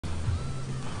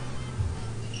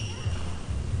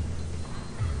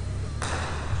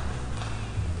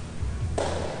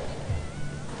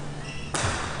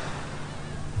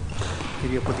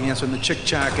Radio put the answer in the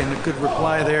chick-chack, and a good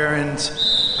reply there, and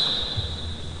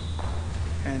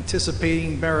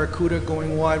anticipating Barracuda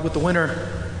going wide with the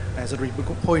winner as it'll be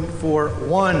point for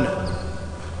one.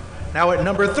 Now at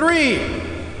number 3,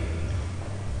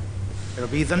 it'll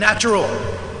be the natural.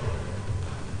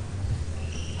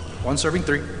 One serving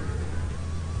 3.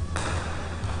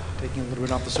 Taking a little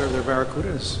bit off the serve there, Barracuda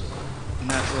is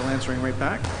natural answering right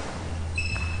back.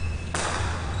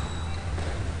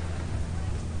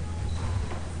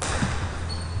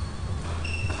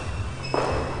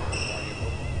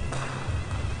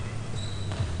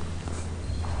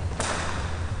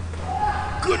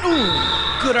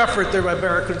 Good effort there by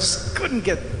Barracuda. Just couldn't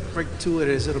get right to it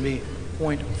as it'll be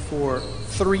point for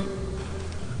 3.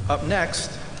 Up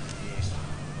next,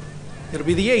 it'll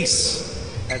be the ace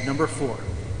at number 4.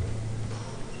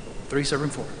 3 serving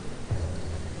 4.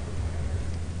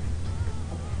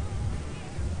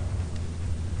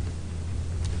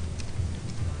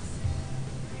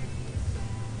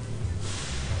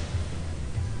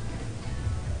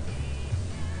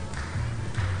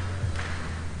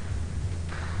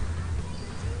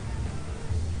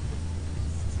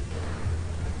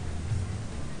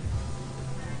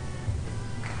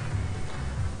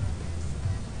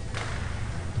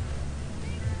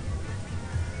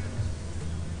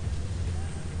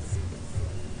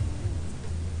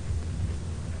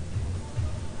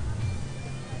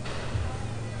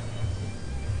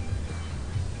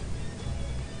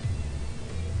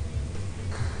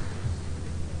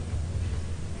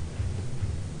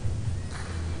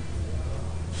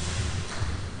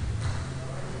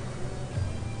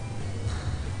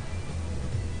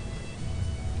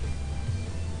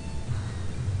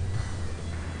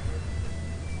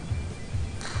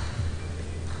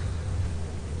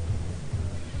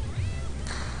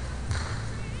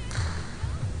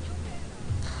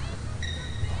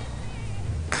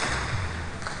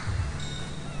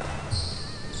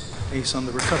 Ace on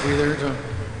the recovery there to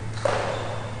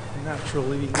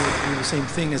naturally do the same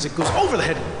thing as it goes over the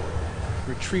head.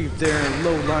 Retrieved there,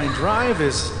 low line drive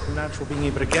is natural being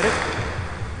able to get it.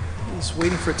 He's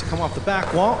waiting for it to come off the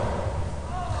back wall.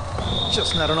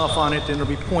 Just not enough on it, and it'll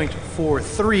be point for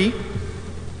 3.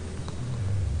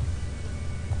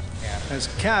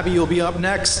 As Cabby will be up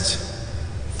next.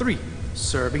 3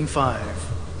 serving 5.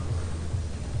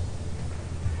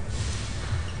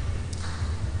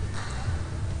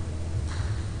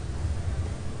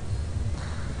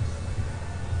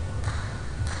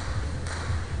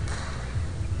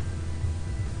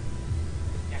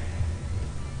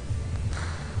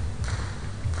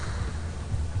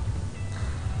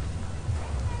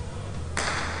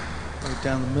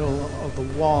 Down the middle of the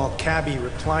wall, Cabby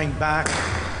replying back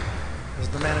as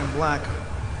the man in black.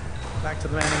 Back to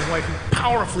the man in white, who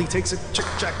powerfully takes a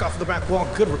chick-chack off the back wall.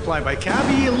 Good reply by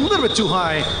Cabby, a little bit too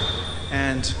high.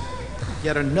 And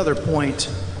yet another point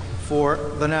for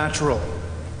the natural.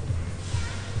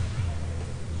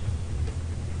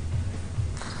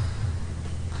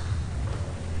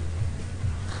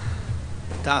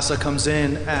 Dasa comes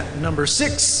in at number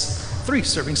 6, 3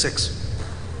 serving 6.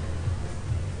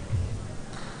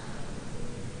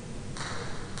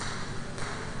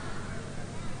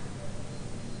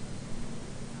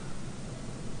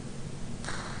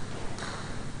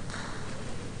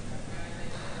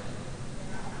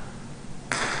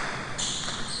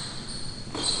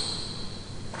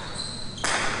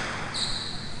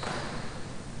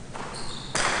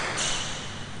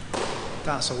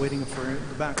 Dasa waiting for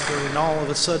the back throw, and all of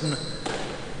a sudden,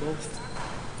 both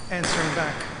answering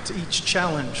back to each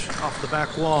challenge off the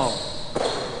back wall.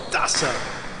 Dasa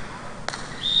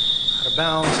out of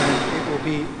bounds, and it will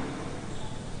be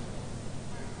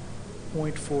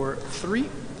point for 3.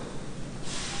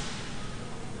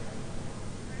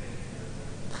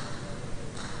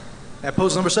 At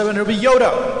pose number 7, it'll be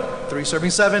Yoda, 3 serving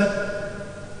 7.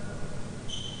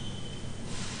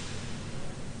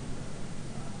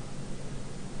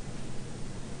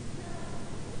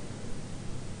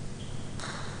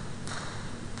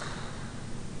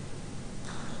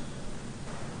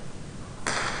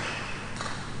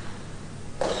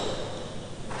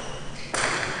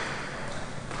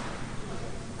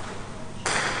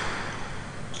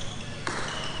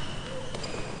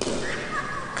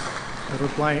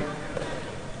 Reply,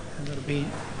 and that'll be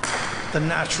the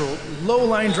natural low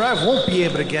line drive, won't be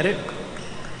able to get it,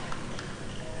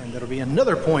 and that'll be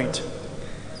another point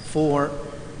for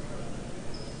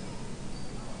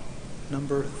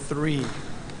number 3.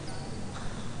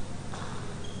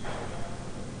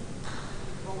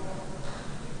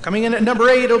 Coming in at number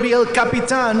 8, it'll be El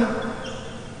Capitan.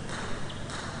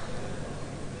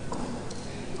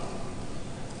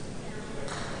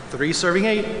 3 serving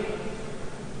 8.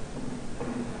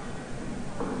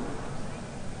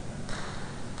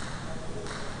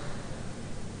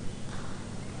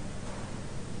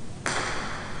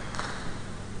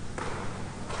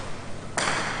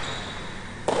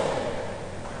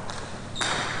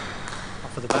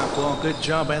 Off of the back wall, good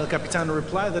job by El Capitan to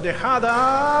reply. The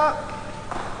dejada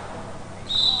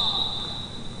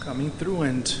coming through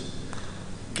and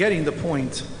getting the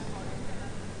point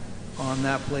on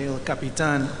that play, El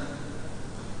Capitan.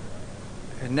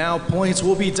 And now points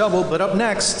will be doubled, but up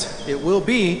next, it will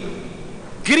be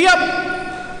giddy up!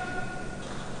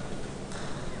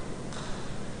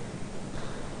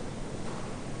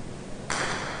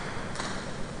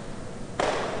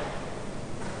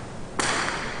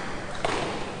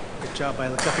 Good job by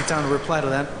El Capitan to reply to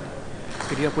that.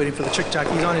 Giddy up waiting for the chick-chack.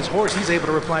 He's on his horse. He's able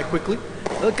to reply quickly.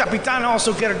 El Capitan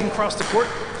also getting across the court.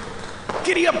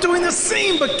 Giddy up doing the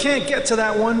same, but can't get to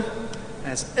that one.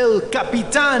 As El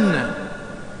Capitan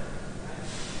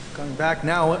coming back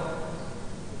now.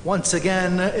 Once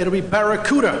again, it'll be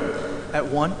Barracuda at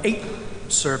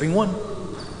 1-8, serving 1.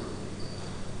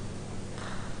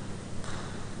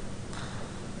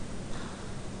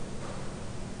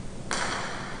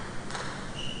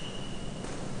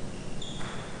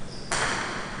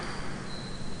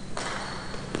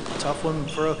 Tough one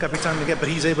for El Capitan to get, but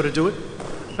he's able to do it.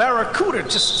 Barracuda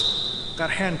just got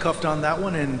handcuffed on that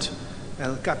one, and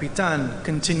El Capitan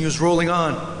continues rolling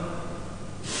on.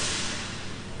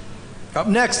 Up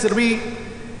next, it'll be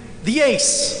the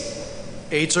ace.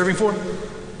 8 serving 4.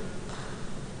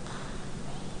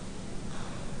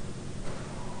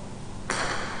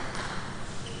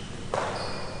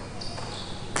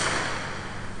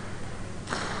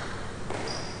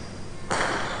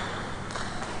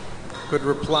 Good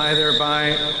reply there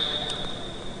by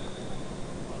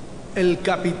El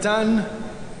Capitan.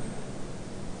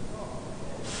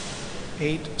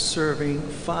 8 serving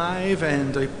 5,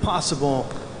 and a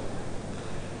possible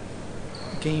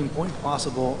game point,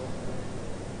 possible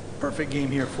perfect game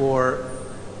here for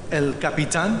El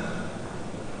Capitan.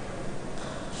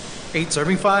 8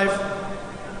 serving 5.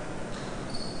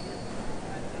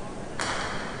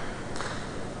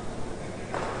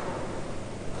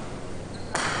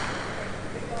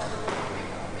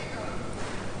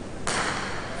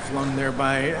 Flung there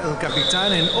by El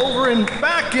Capitan, and over and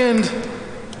back, and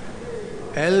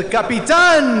El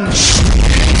Capitan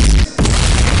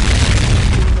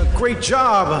doing a great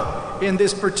job in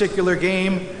this particular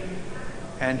game,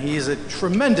 and he's a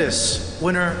tremendous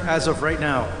winner as of right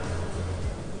now.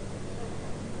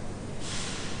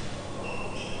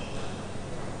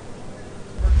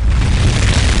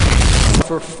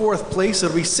 For 4th place,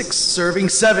 it'll be 6 serving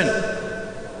 7.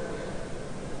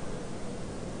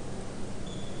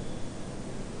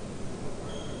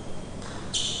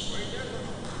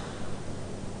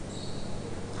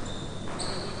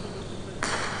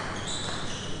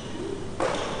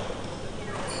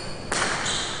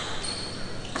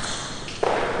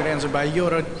 Good answer by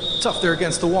Yoda. Tough there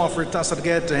against the wall for Tasa to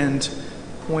get, and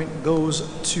point goes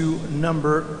to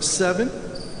number 7.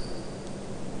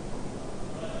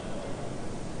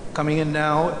 Coming in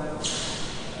now,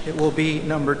 it will be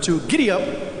number 2, Giddy Up.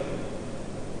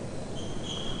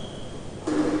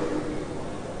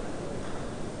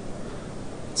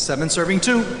 Seven serving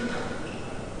 2.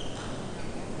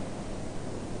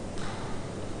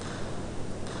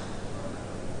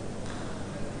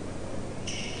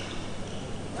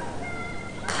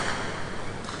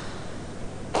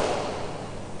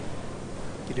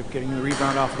 Getting the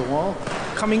rebound off the wall.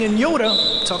 Coming in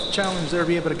Yoda. Tough challenge there to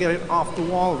be able to get it off the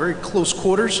wall. Very close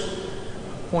quarters.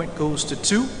 Point goes to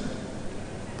 2.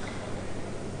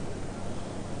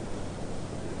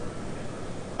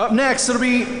 Up next, it'll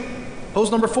be pose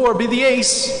number 4, be the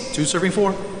ace. 2 serving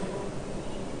 4.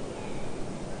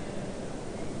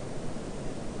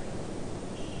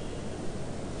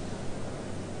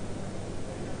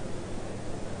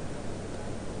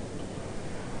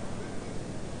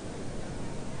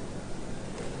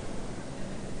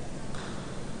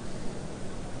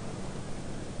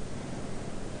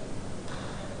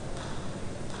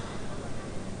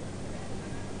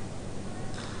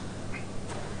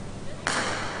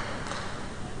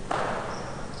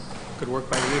 Good work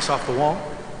by the ace off the wall.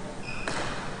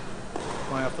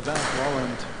 Fly off the back wall,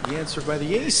 and the answer by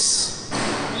the ace.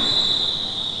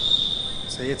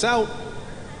 Say it's out.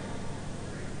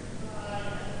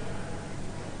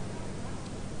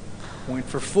 Point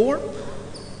for 4.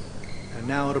 And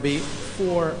now it'll be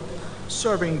 4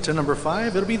 serving to number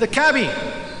 5. It'll be the cabbie.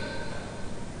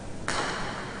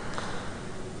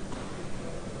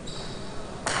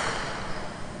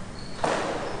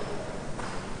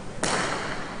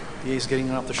 The ace getting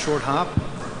off the short hop.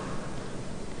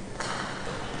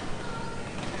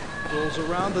 Rolls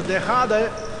around the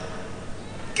Dejada.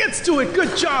 Gets to it.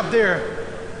 Good job there.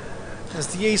 As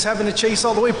the ace having to chase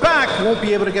all the way back. Won't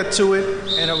be able to get to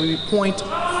it. And it will be point 3.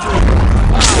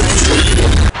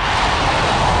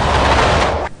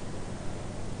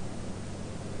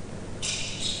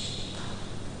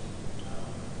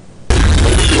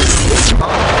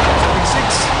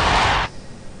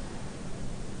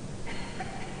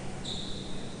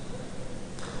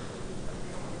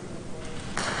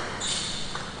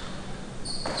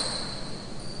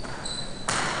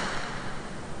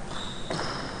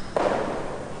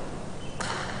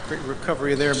 Great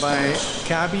recovery there by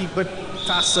Cabby, but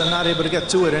Tassa not able to get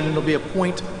to it, and it'll be a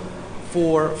point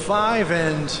for 5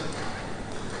 and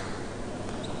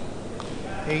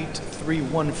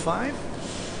 8-3-1-5.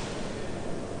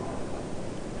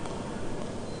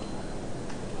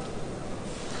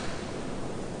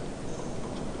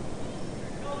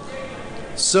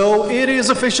 So it is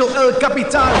official, El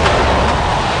Capitan.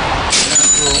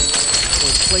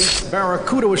 Was placed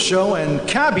Barracuda show, and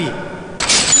Cabby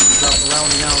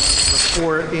rounding out the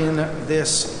score in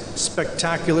this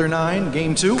spectacular 9,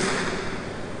 game 2.